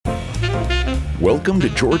Welcome to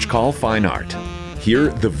George Coll Fine Art. Here,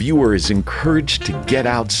 the viewer is encouraged to get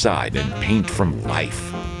outside and paint from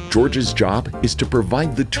life. George's job is to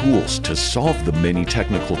provide the tools to solve the many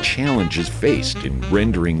technical challenges faced in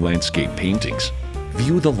rendering landscape paintings.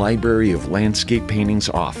 View the library of landscape paintings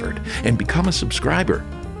offered and become a subscriber.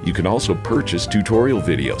 You can also purchase tutorial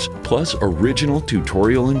videos, plus original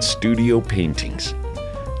tutorial and studio paintings.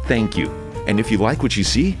 Thank you. And if you like what you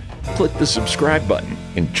see, click the subscribe button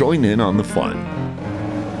and join in on the fun.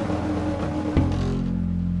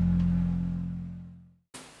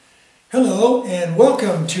 Hello and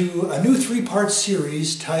welcome to a new three-part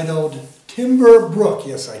series titled Timber Brook.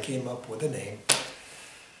 Yes, I came up with a name.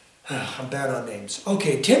 I'm bad on names.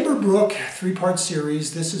 Okay, Timber Brook, three-part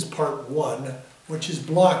series. This is part one, which is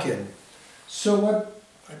block-in. So what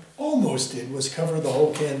I almost did was cover the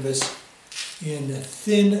whole canvas in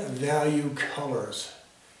thin value colors.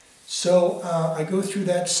 So I go through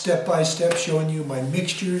that step by step, showing you my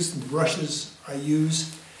mixtures and brushes I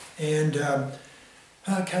use, and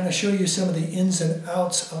kind of show you some of the ins and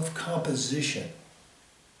outs of composition.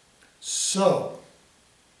 So,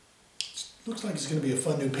 looks like it's going to be a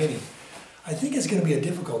fun new painting. I think it's going to be a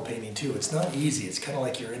difficult painting too. It's not easy. It's kind of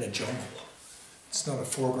like you're in a jungle. It's not a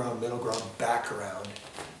foreground, middle ground, background.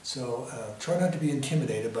 So try not to be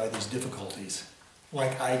intimidated by these difficulties,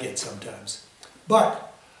 like I get sometimes. But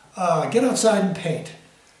get outside and paint.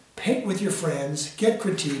 Paint with your friends, get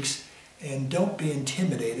critiques, and don't be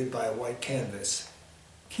intimidated by a white canvas.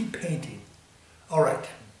 Keep painting. All right,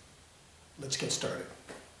 let's get started.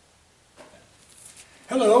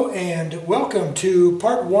 Hello and welcome to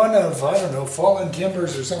part one of, I don't know, Fallen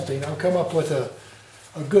Timbers or something. I'll come up with a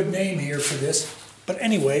good name here for this. But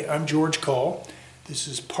anyway, I'm George Coll. This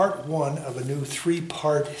is part one of a new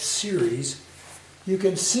three-part series. You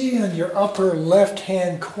can see in your upper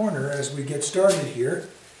left-hand corner as we get started here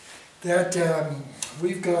that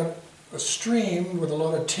we've got a stream with a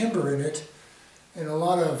lot of timber in it and a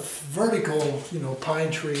lot of vertical,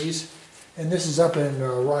 pine trees. And this is up in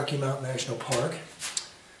Rocky Mountain National Park.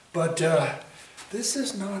 But this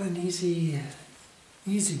is not an easy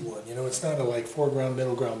one. It's not a like foreground,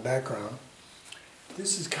 middle ground, background.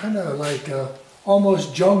 This is kind of like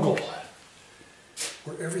almost jungle,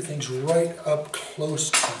 where everything's right up close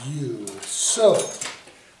to you. So,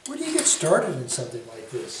 where do you get started in something like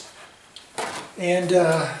this? And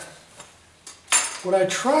what I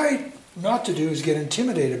try not to do is get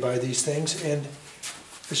intimidated by these things. And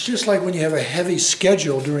it's just like when you have a heavy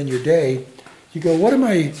schedule during your day, you go, what am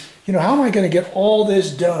I, how am I going to get all this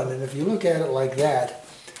done? And if you look at it like that,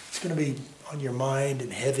 it's going to be on your mind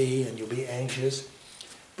and heavy and you'll be anxious.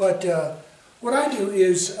 But what I do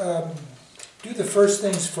is do the first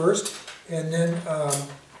things first, and then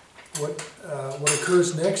what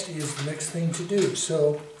occurs next is the next thing to do.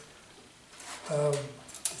 So the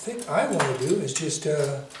thing I want to do is just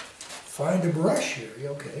find a brush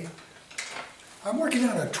here. Okay. I'm working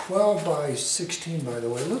on a 12 by 16, by the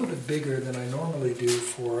way, a little bit bigger than I normally do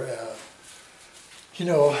for a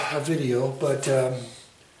video, but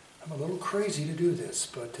I'm a little crazy to do this.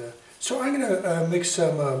 But so I'm going to mix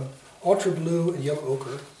some ultra blue and yellow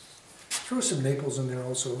ochre. Throw some Naples in there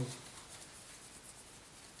also.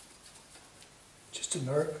 Just a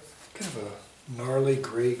kind of a gnarly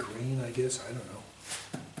gray-green, I guess. I don't know.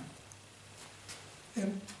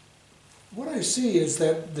 And what I see is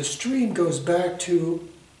that the stream goes back to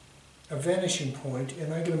a vanishing point,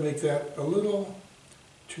 and I'm going to make that a little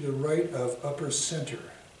to the right of upper center.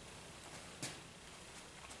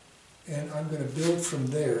 And I'm going to build from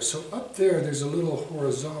there. So up there's a little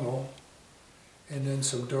horizontal, and then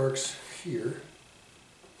some darks here,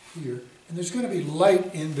 and there's going to be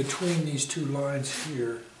light in between these two lines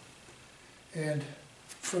here. And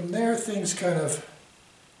from there things kind of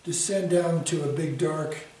descend down to a big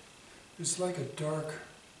dark. There's like a dark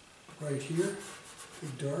right here,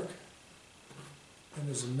 big dark, and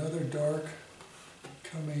there's another dark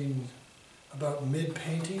coming about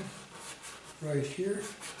mid-painting right here.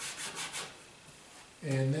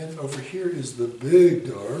 And then over here is the big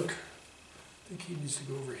dark. I think he needs to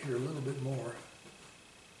go over here a little bit more.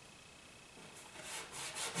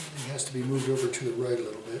 Everything has to be moved over to the right a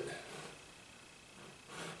little bit.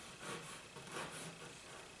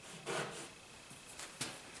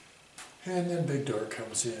 And then big dark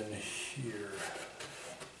comes in here.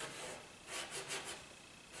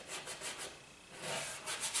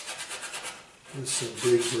 With some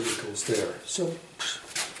big verticals there. So,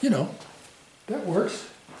 that works.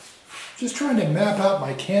 Just trying to map out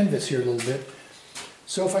my canvas here a little bit.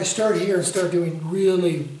 So if I start here and start doing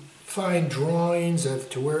really fine drawings of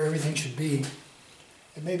to where everything should be,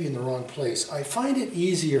 it may be in the wrong place. I find it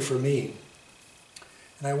easier for me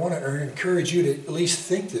and I want to encourage you to at least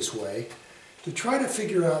think this way, to try to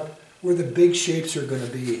figure out where the big shapes are going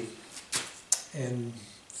to be. And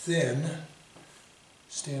then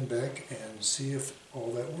stand back and see if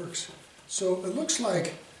all that works. So it looks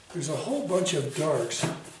like there's a whole bunch of darks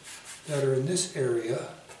that are in this area.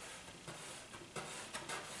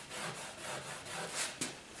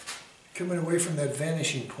 Coming away from that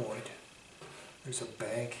vanishing point. There's a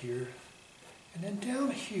bank here. And then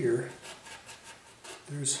down here,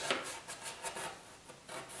 there's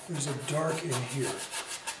a dark in here.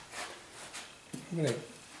 I'm going to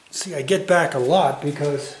see, I get back a lot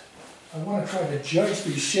because I want to try to judge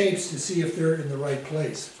these shapes to see if they're in the right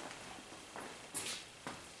place.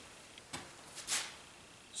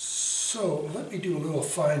 So let me do a little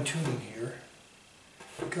fine tuning here,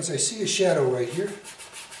 because I see a shadow right here.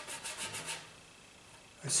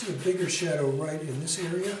 I see a bigger shadow right in this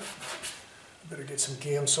area. I better get some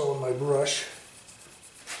Gamsol in my brush.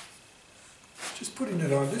 Just putting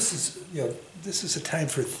it on. This is a time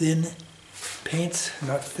for thin paints,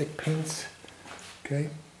 not thick paints. Okay.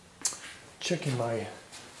 Checking my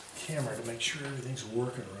camera to make sure everything's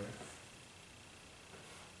working right.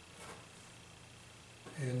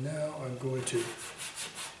 And now I'm going to,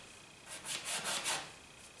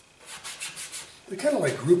 they're kind of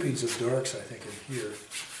like groupings of darks, I think, in here.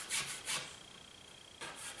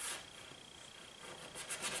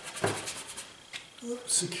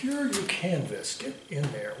 Secure your canvas. Get in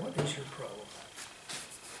there. What is your problem?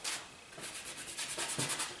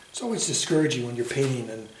 It's always discouraging when you're painting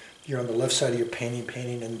and you're on the left side of your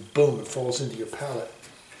painting, and boom, it falls into your palette.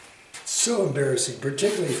 It's so embarrassing,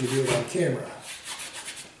 particularly if you do it on camera.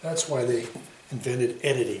 That's why they invented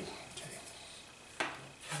editing. Okay.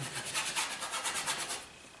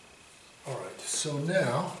 All right, so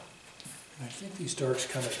now, I think these darks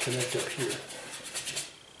kind of connect up here.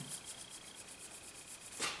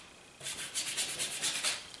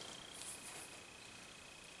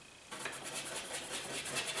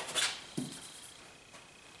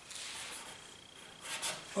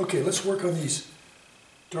 Okay, let's work on these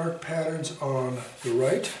dark patterns on the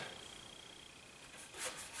right.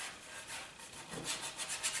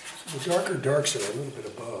 So the darker darks are a little bit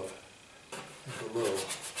above and below.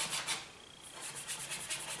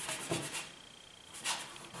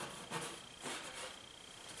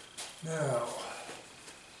 Now,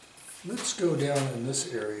 let's go down in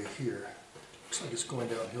this area here. Looks like it's going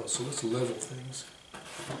downhill, so let's level things.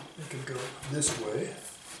 We can go this way,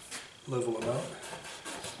 level them out,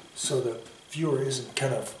 so the viewer isn't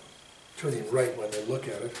kind of turning right when they look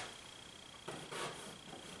at it.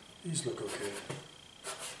 These look okay.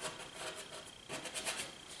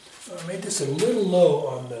 I made this a little low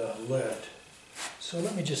on the left, so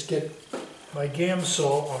let me just get my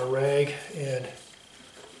Gamsol on a rag and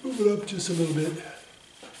move it up just a little bit.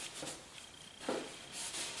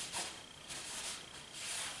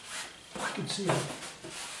 I can see I'm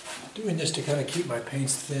doing this to kind of keep my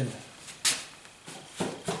paints thin.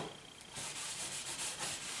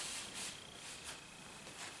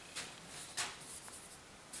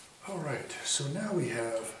 All right, so now we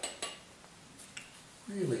have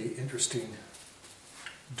really interesting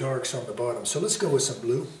darks on the bottom. So let's go with some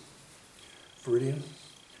blue, Viridian,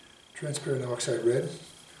 transparent oxide red,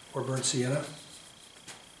 or burnt sienna,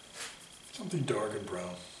 something dark and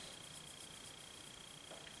brown.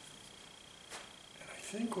 And I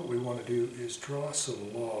think what we want to do is draw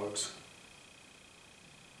some logs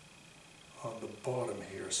on the bottom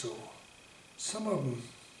here. So some of them,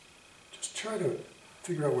 just try to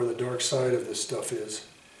figure out where the dark side of this stuff is.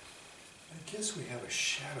 I guess we have a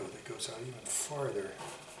shadow that goes out even farther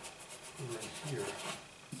over in here.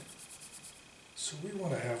 So we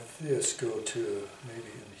want to have this go to maybe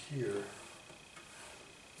in here,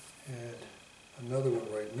 and another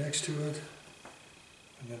one right next to it,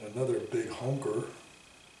 and then another big honker,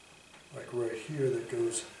 like right here, that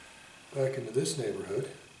goes back into this neighborhood.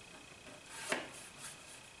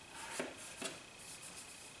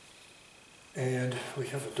 And we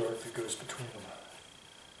have a dark that goes between them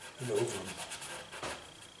and over them.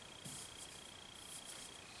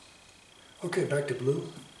 Okay, back to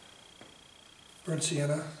blue. Burnt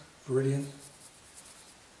sienna, Viridian,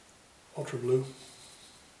 ultra blue,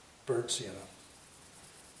 burnt sienna.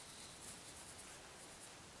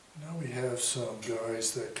 Now we have some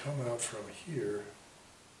guys that come out from here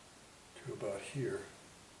to about here.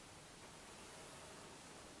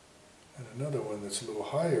 And another one that's a little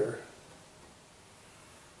higher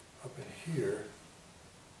up in here.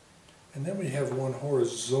 And then we have one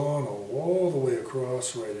horizontal all the way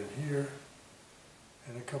across right in here.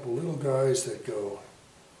 And a couple little guys that go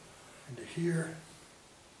into here.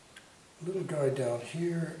 little guy down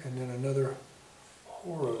here, and then another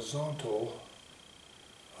horizontal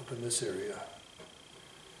up in this area.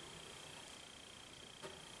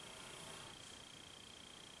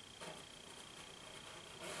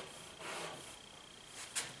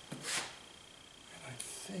 And I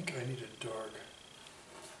think I need a dark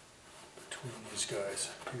between these guys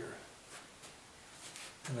up here.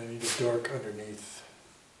 And I need a dark underneath.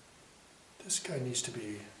 This guy needs to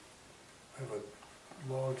be, I have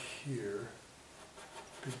a log here,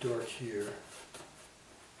 big dark here,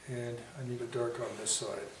 and I need a dark on this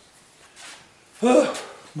side. Oh,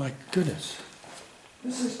 my goodness.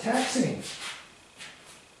 This is taxing.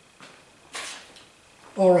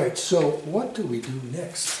 All right, so what do we do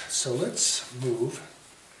next? So let's move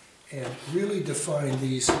and really define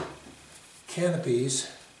these canopies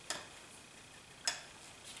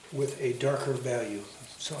with a darker value.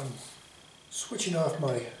 So I'm switching off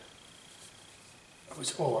my,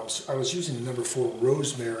 I was using the number 4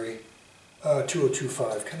 rosemary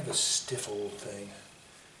 2025, kind of a stiff old thing.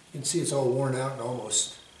 You can see it's all worn out and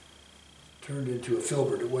almost turned into a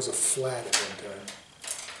filbert. It was a flat at one time.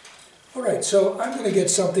 All right, so I'm going to get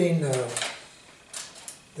something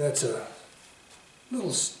that's a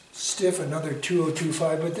little stiff, another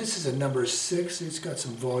 2025, but this is a number 6. It's got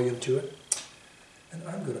some volume to it. And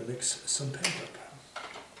I'm going to mix some paint up.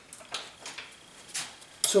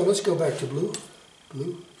 So let's go back to blue,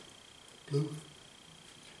 blue, blue,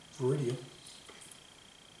 Viridian.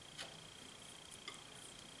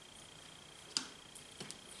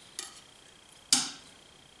 I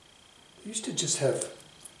used to just have,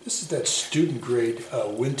 this is that student grade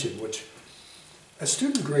Winton, which as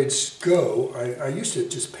student grades go, I used to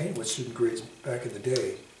just paint with student grades back in the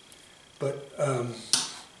day. But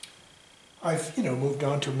I've moved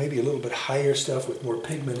on to maybe a little bit higher stuff with more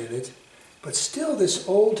pigment in it, but still this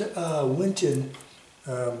old Winton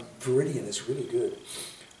Viridian is really good.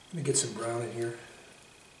 I'm going to get some brown in here.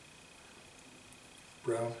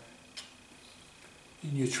 Brown. You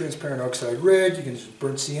can use transparent oxide red, you can use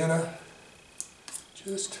burnt sienna.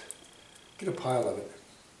 Just get a pile of it,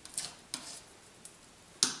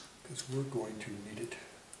 because we're going to need it.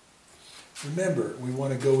 Remember, we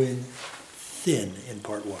want to go in thin in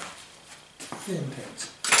part 1. Thin paints,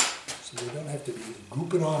 so they don't have to be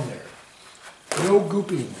gooping on there. No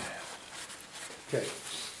gooping. Okay.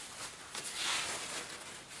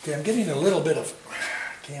 Okay, I'm getting a little bit of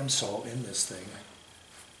Gamsol in this thing.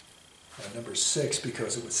 Number 6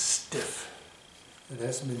 because it was stiff. It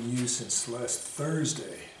hasn't been used since last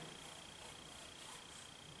Thursday.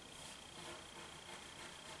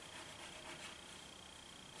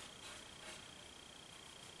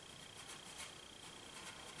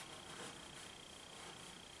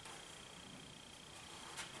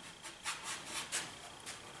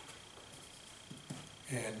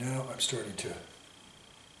 And now I'm starting to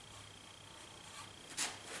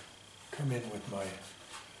come in with my,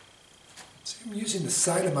 see, I'm using the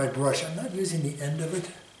side of my brush. I'm not using the end of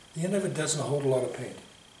it. The end of it doesn't hold a lot of paint.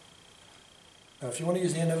 Now if you want to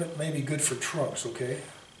use the end of it, it may be good for trunks, okay?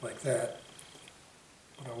 Like that.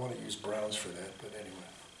 But I want to use browns for that, but anyway.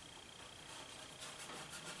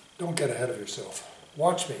 Don't get ahead of yourself.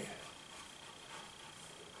 Watch me.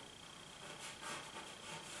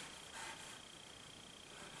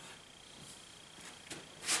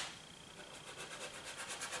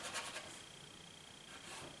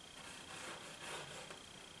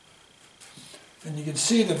 And you can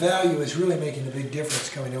see the value is really making a big difference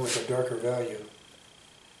coming in with a darker value.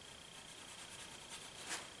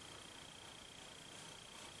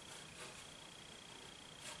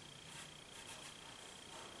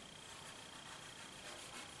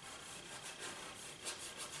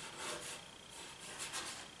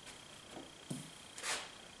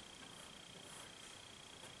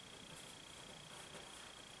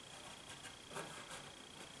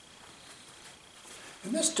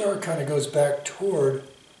 And this dark kind of goes back toward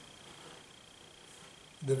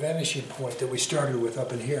the vanishing point that we started with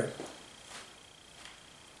up in here.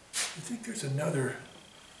 I think there's another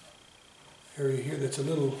area here that's a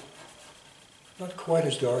little, not quite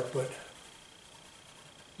as dark, but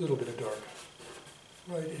a little bit of dark.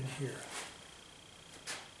 Right in here.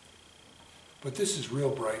 But this is real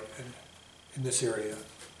bright in this area.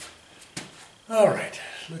 All right,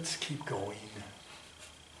 let's keep going.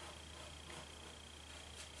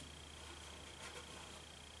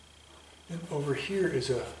 And over here is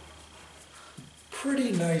a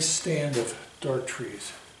pretty nice stand of dark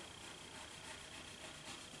trees.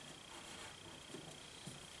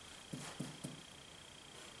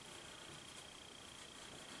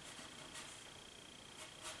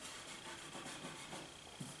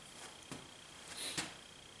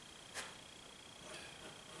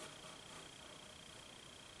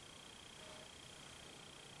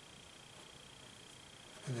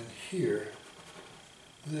 then here,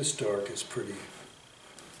 this dark is pretty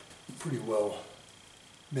well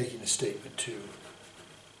making a statement too.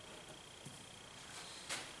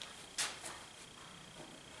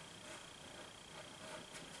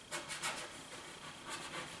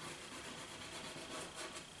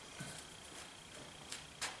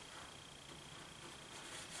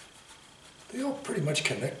 They all pretty much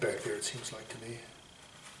connect back there, it seems like to me.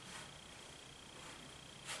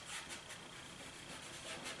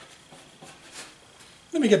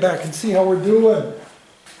 Let me get back and see how we're doing.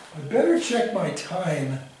 I better check my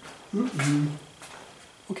time.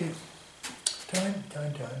 Okay. Time.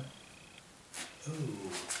 Oh.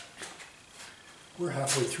 We're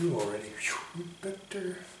halfway through already. We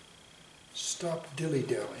better stop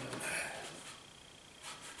dilly-dallying.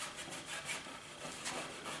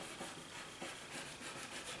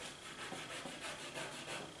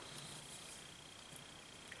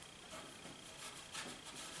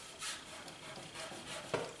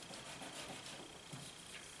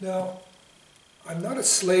 Now, I'm not a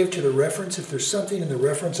slave to the reference. If there's something in the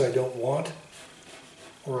reference I don't want,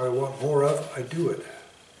 or I want more of, I do it.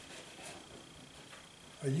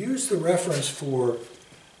 I use the reference for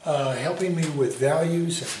helping me with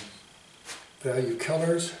values and value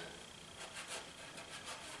colors.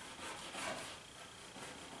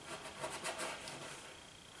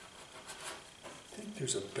 I think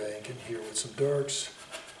there's a bank in here with some darks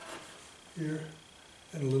here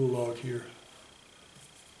and a little log here.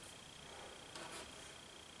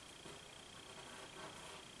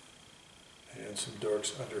 And some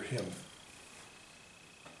darks under him.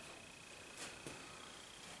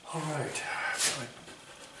 All right,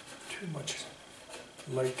 too much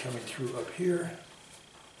light coming through up here.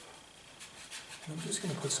 I'm just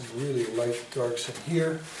going to put some really light darks in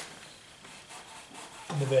here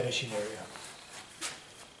in the vanishing area.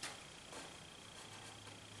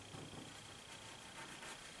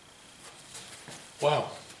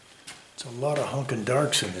 Wow, it's a lot of hunkin'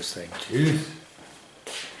 darks in this thing. Jeez.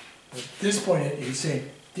 At this point, he's saying,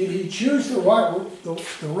 did he choose the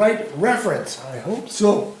right reference? I hope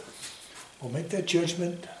so. We'll make that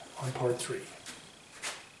judgment on part 3.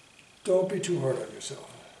 Don't be too hard on yourself.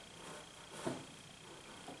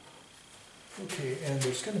 Okay, and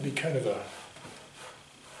there's going to be kind of a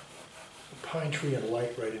pine tree and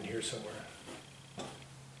light right in here somewhere.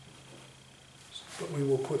 But we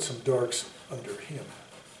will put some darks under him.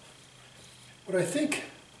 What I think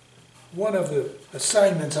one of the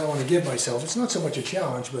assignments I want to give myself, it's not so much a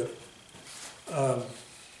challenge, but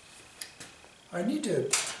I need to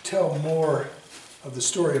tell more of the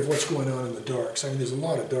story of what's going on in the darks. I mean, there's a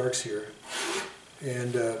lot of darks here.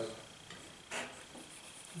 And I'm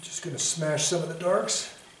just going to smash some of the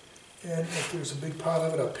darks. And if there's a big pile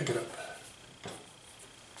of it, I'll pick it up.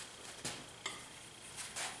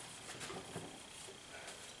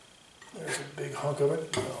 There's a big hunk of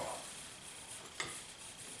it. Oh.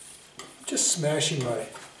 Just smashing my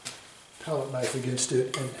palette knife against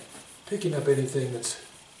it and picking up anything that's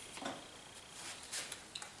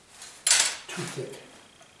too thick.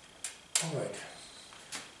 All right.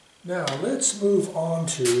 Now let's move on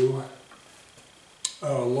to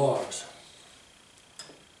logs.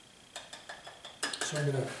 So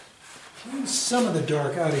I'm going to clean some of the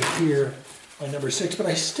dark out of here on number 6, but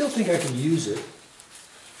I still think I can use it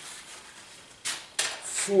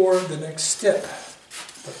for the next step.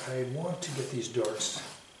 But I want to get these darks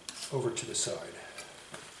over to the side.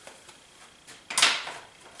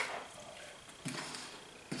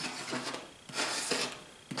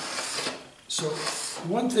 So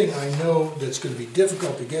one thing I know that's going to be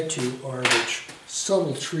difficult to get to are the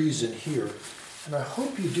subtle trees in here. And I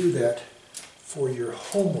hope you do that for your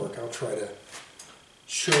homework. I'll try to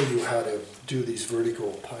show you how to do these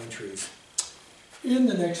vertical pine trees in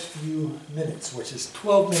the next few minutes, which is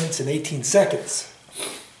 12 minutes and 18 seconds.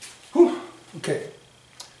 Whew. Okay,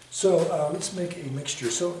 so let's make a mixture.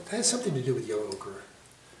 So it has something to do with yellow ochre.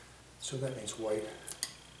 So that means white.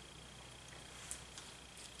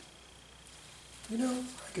 You know,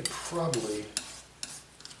 I could probably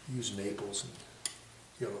use maples and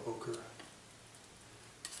yellow ochre.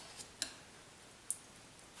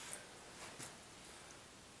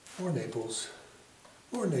 More Naples,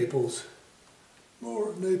 more Naples,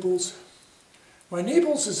 more Naples. My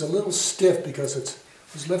Naples is a little stiff because it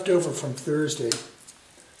was left over from Thursday.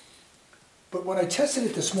 But when I tested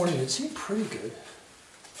it this morning, it seemed pretty good.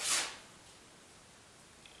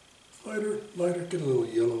 Lighter, lighter, get a little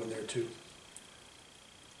yellow in there too.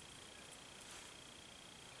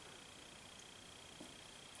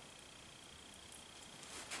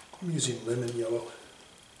 I'm using lemon yellow.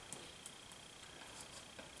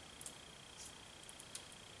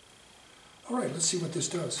 let's see what this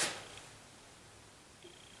does.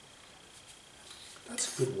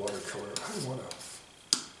 That's a good watercolor. I want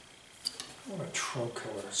a trunk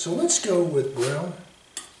color. So let's go with brown,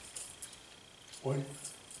 white. I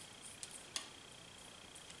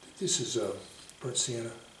think this is burnt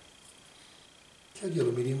sienna. Cad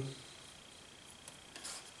yellow medium.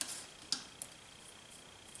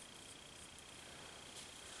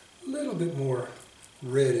 A little bit more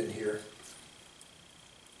red in here.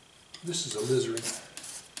 This is alizarin.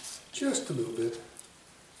 Just a little bit.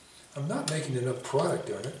 I'm not making enough product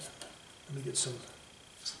on it. Let me get some.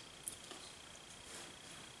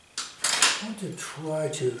 I want to try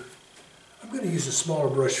to, I'm going to use a smaller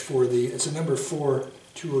brush for it's a number 4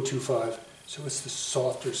 2025, so it's the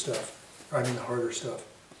softer stuff, I mean the harder stuff.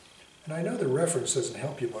 And I know the reference doesn't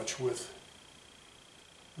help you much with,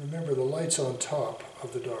 remember the light's on top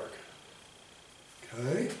of the dark.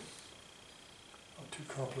 Okay, not too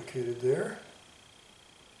complicated there.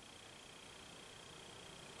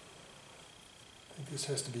 I think this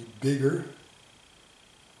has to be bigger.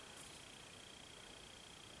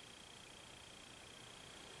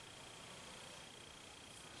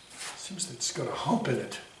 Seems that it's got a hump in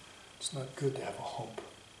it. It's not good to have a hump.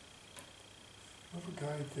 Another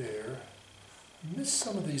guy there. I missed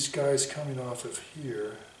some of these guys coming off of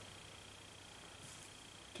here.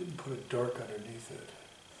 Didn't put a dark underneath it.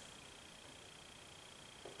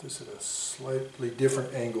 Put this at a slightly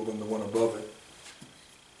different angle than the one above it.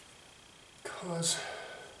 Because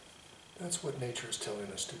that's what nature is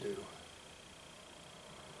telling us to do.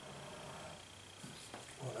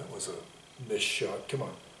 Well, that was a missed shot. Come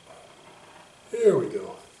on. There we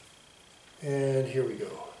go. And here we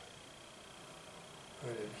go.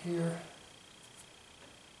 Right in here.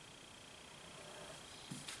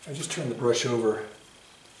 I just turn the brush over.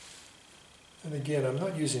 And again, I'm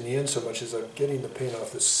not using the end so much as I'm getting the paint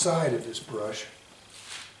off the side of this brush.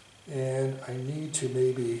 And I need to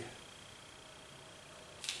maybe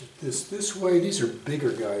get this way. These are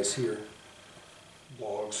bigger guys here.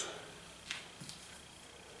 Logs.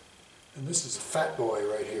 And this is a fat boy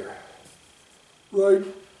right here. Right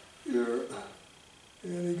here.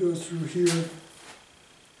 And he goes through here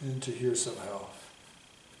into here somehow.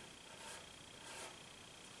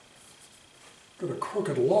 Got a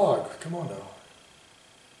crooked log. Come on now.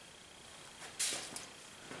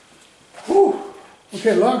 Whew.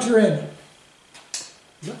 Okay, logs are in.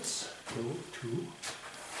 Let's go to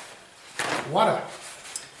water.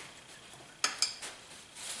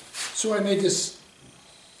 So I made this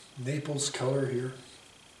Naples color here.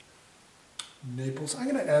 Naples. I'm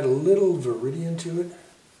going to add a little Viridian to it.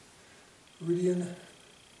 Viridian.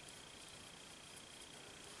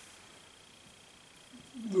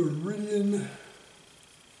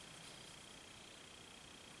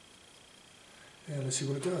 And let's see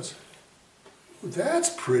what it does. Ooh, that's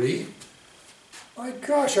pretty. My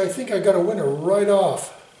gosh, I think I got a winner right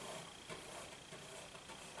off.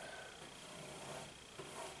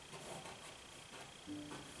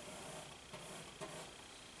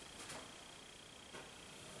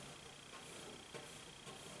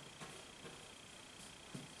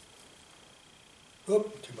 Oh,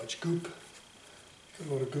 too much goop. Got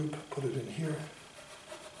a lot of goop, put it in here.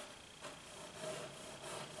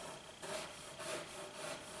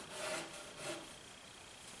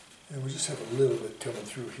 And we just have a little bit coming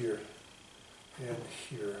through here, and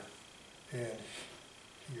here, and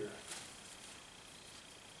here,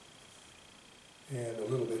 and a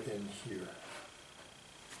little bit in here.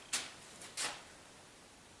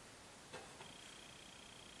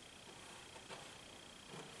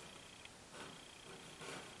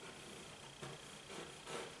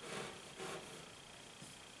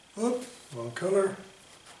 Oh, wrong color.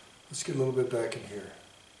 Let's get a little bit back in here.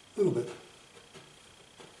 A little bit.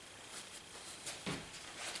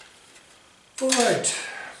 All right.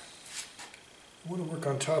 I want to work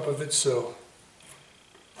on top of it, so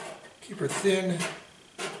keep her thin.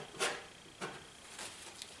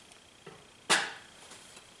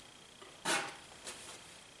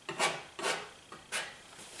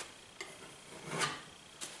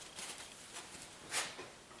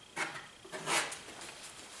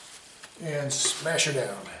 And smash her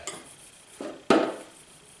down.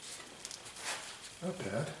 Not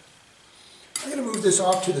bad. I'm going to move this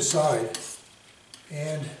off to the side,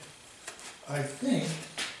 and I think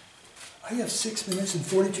I have 6 minutes and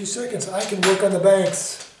 42 seconds. I can work on the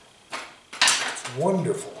banks. It's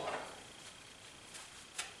wonderful.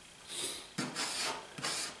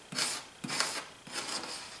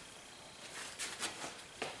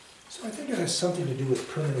 So I think it has something to do with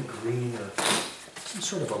permanent green or some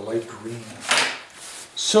sort of a light green.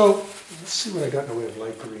 So let's see what I got in the way of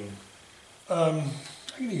light green. I'm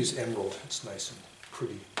going to use emerald. It's nice and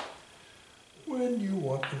pretty when you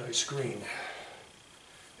want a nice green.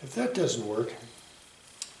 If that doesn't work,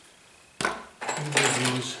 I'm going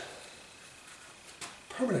to use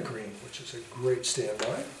permanent green, which is a great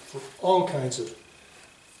standby for all kinds of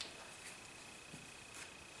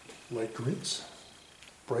light greens,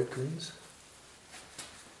 bright greens.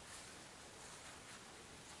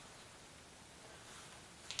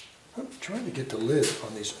 I'm trying to get the lid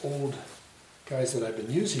on these old guys that I've been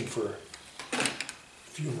using for a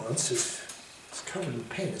few months. It's covered in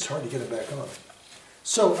paint. It's hard to get it back on.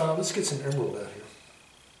 So let's get some emerald out here.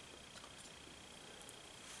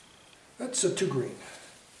 That's too green.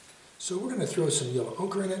 So we're going to throw some yellow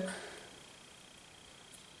ochre in it,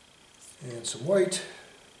 and some white,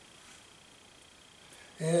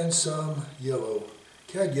 and some yellow.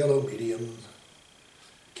 Cad yellow medium.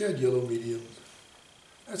 Cad yellow medium.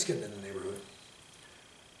 That's getting in the neighborhood.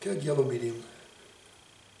 Cad yellow medium.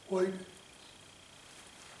 White.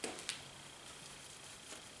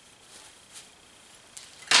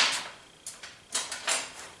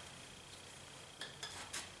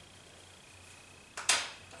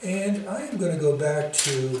 And I am going to go back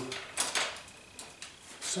to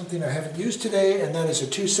something I haven't used today, and that is a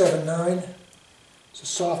 279. It's a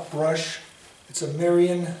soft brush. It's a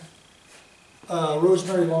Marion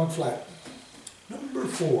Rosemary Long Flat. Number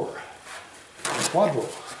 4. Quadro.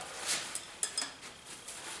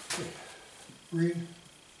 Okay. Green.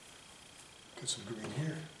 Get some green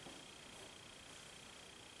here.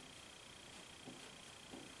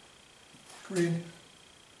 Green.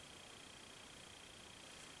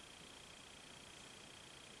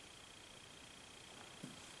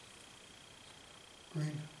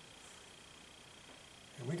 Green.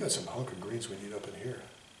 And we got some hunk of greens we need up in here.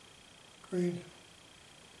 Green.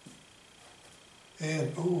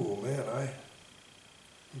 And, oh man, I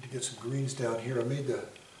need to get some greens down here. I made the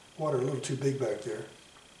water a little too big back there.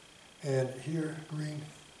 And here, green.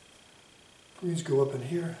 Greens go up in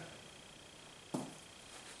here.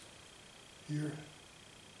 Here,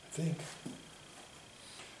 I think.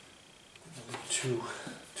 A little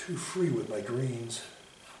too free with my greens.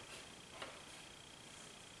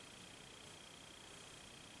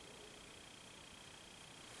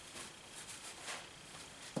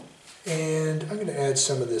 And I'm going to add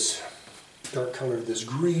some of this dark color to this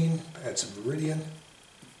green, add some Viridian,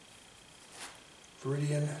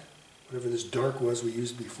 whatever this dark was we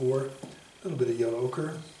used before, a little bit of yellow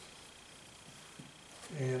ochre,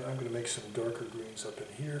 and I'm going to make some darker greens up in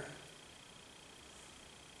here,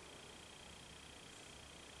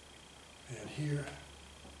 and here,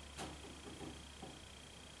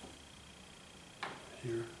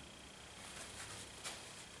 here.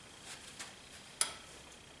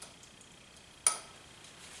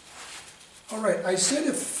 All right, I said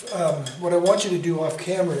if what I want you to do off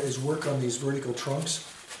camera is work on these vertical trunks.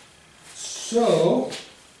 So,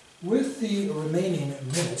 with the remaining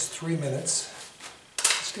minutes, 3 minutes,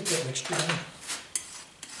 let's get that mixture done.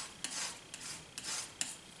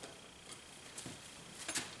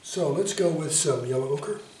 So let's go with some yellow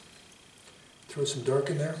ochre. Throw some dark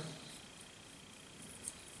in there.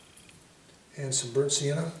 And some burnt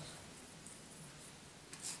sienna.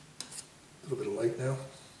 A little bit of light now.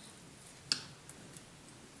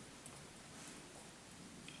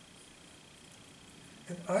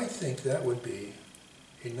 And I think that would be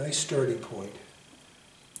a nice starting point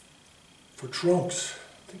for trunks.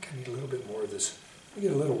 I think I need a little bit more of this. Let me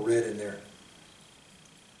get a little red in there.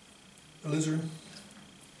 Alizarin.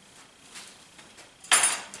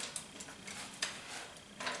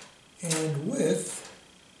 And with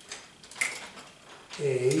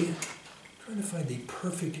trying to find the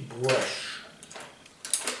perfect brush.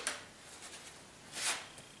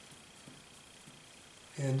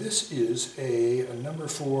 And this is a number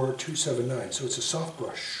 4 279, so it's a soft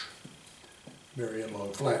brush. Marion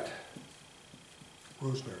Long Flat.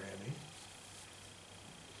 Rosemary, I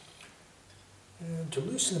mean. And to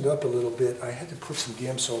loosen it up a little bit, I had to put some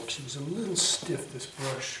Gamsol because it was a little stiff, this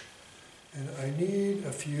brush. And I need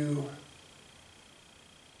a few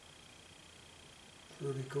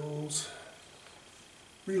verticals.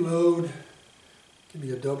 Reload. Give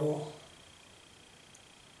me a double.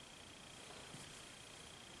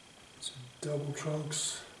 Some double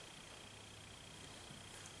trunks.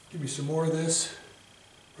 Give me some more of this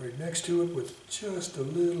right next to it with just a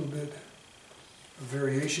little bit of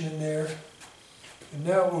variation in there. And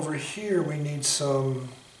now over here we need some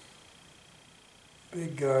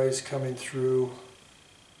big guys coming through.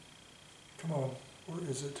 Come on, where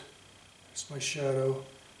is it? It's my shadow.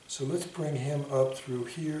 So let's bring him up through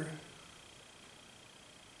here.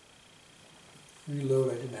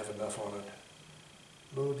 Reload, I didn't have enough on it.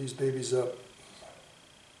 Load these babies up.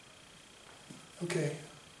 Okay,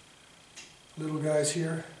 little guys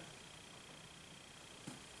here.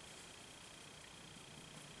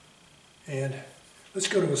 And let's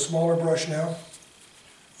go to a smaller brush now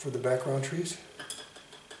for the background trees.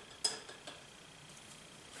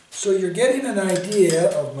 So you're getting an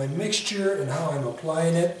idea of my mixture and how I'm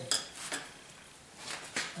applying it.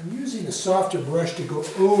 I'm using a softer brush to go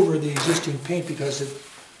over the existing paint because it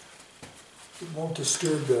won't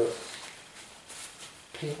disturb the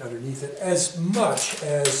paint underneath it as much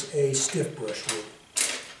as a stiff brush would.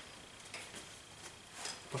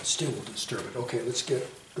 But it still will disturb it. Okay, let's get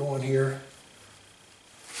going here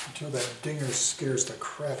until that dinger scares the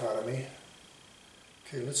crap out of me.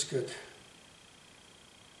 Okay, let's get...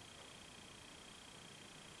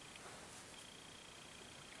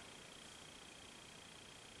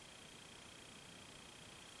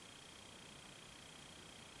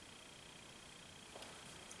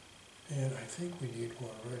 And I think we need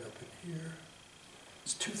one right up in here.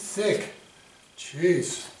 It's too thick.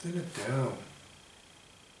 Jeez, thin it down.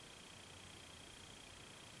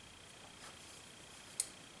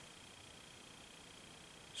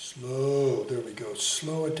 Slow, there we go.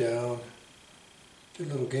 Slow it down. Get a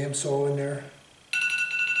little Gamsol in there.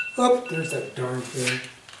 Oh, there's that darn thing.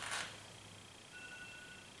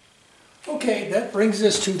 Okay, that brings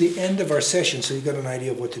us to the end of our session, so you got an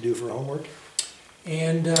idea of what to do for homework.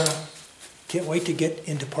 And can't wait to get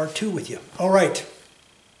into part 2 with you. All right.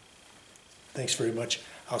 Thanks very much.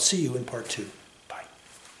 I'll see you in part 2.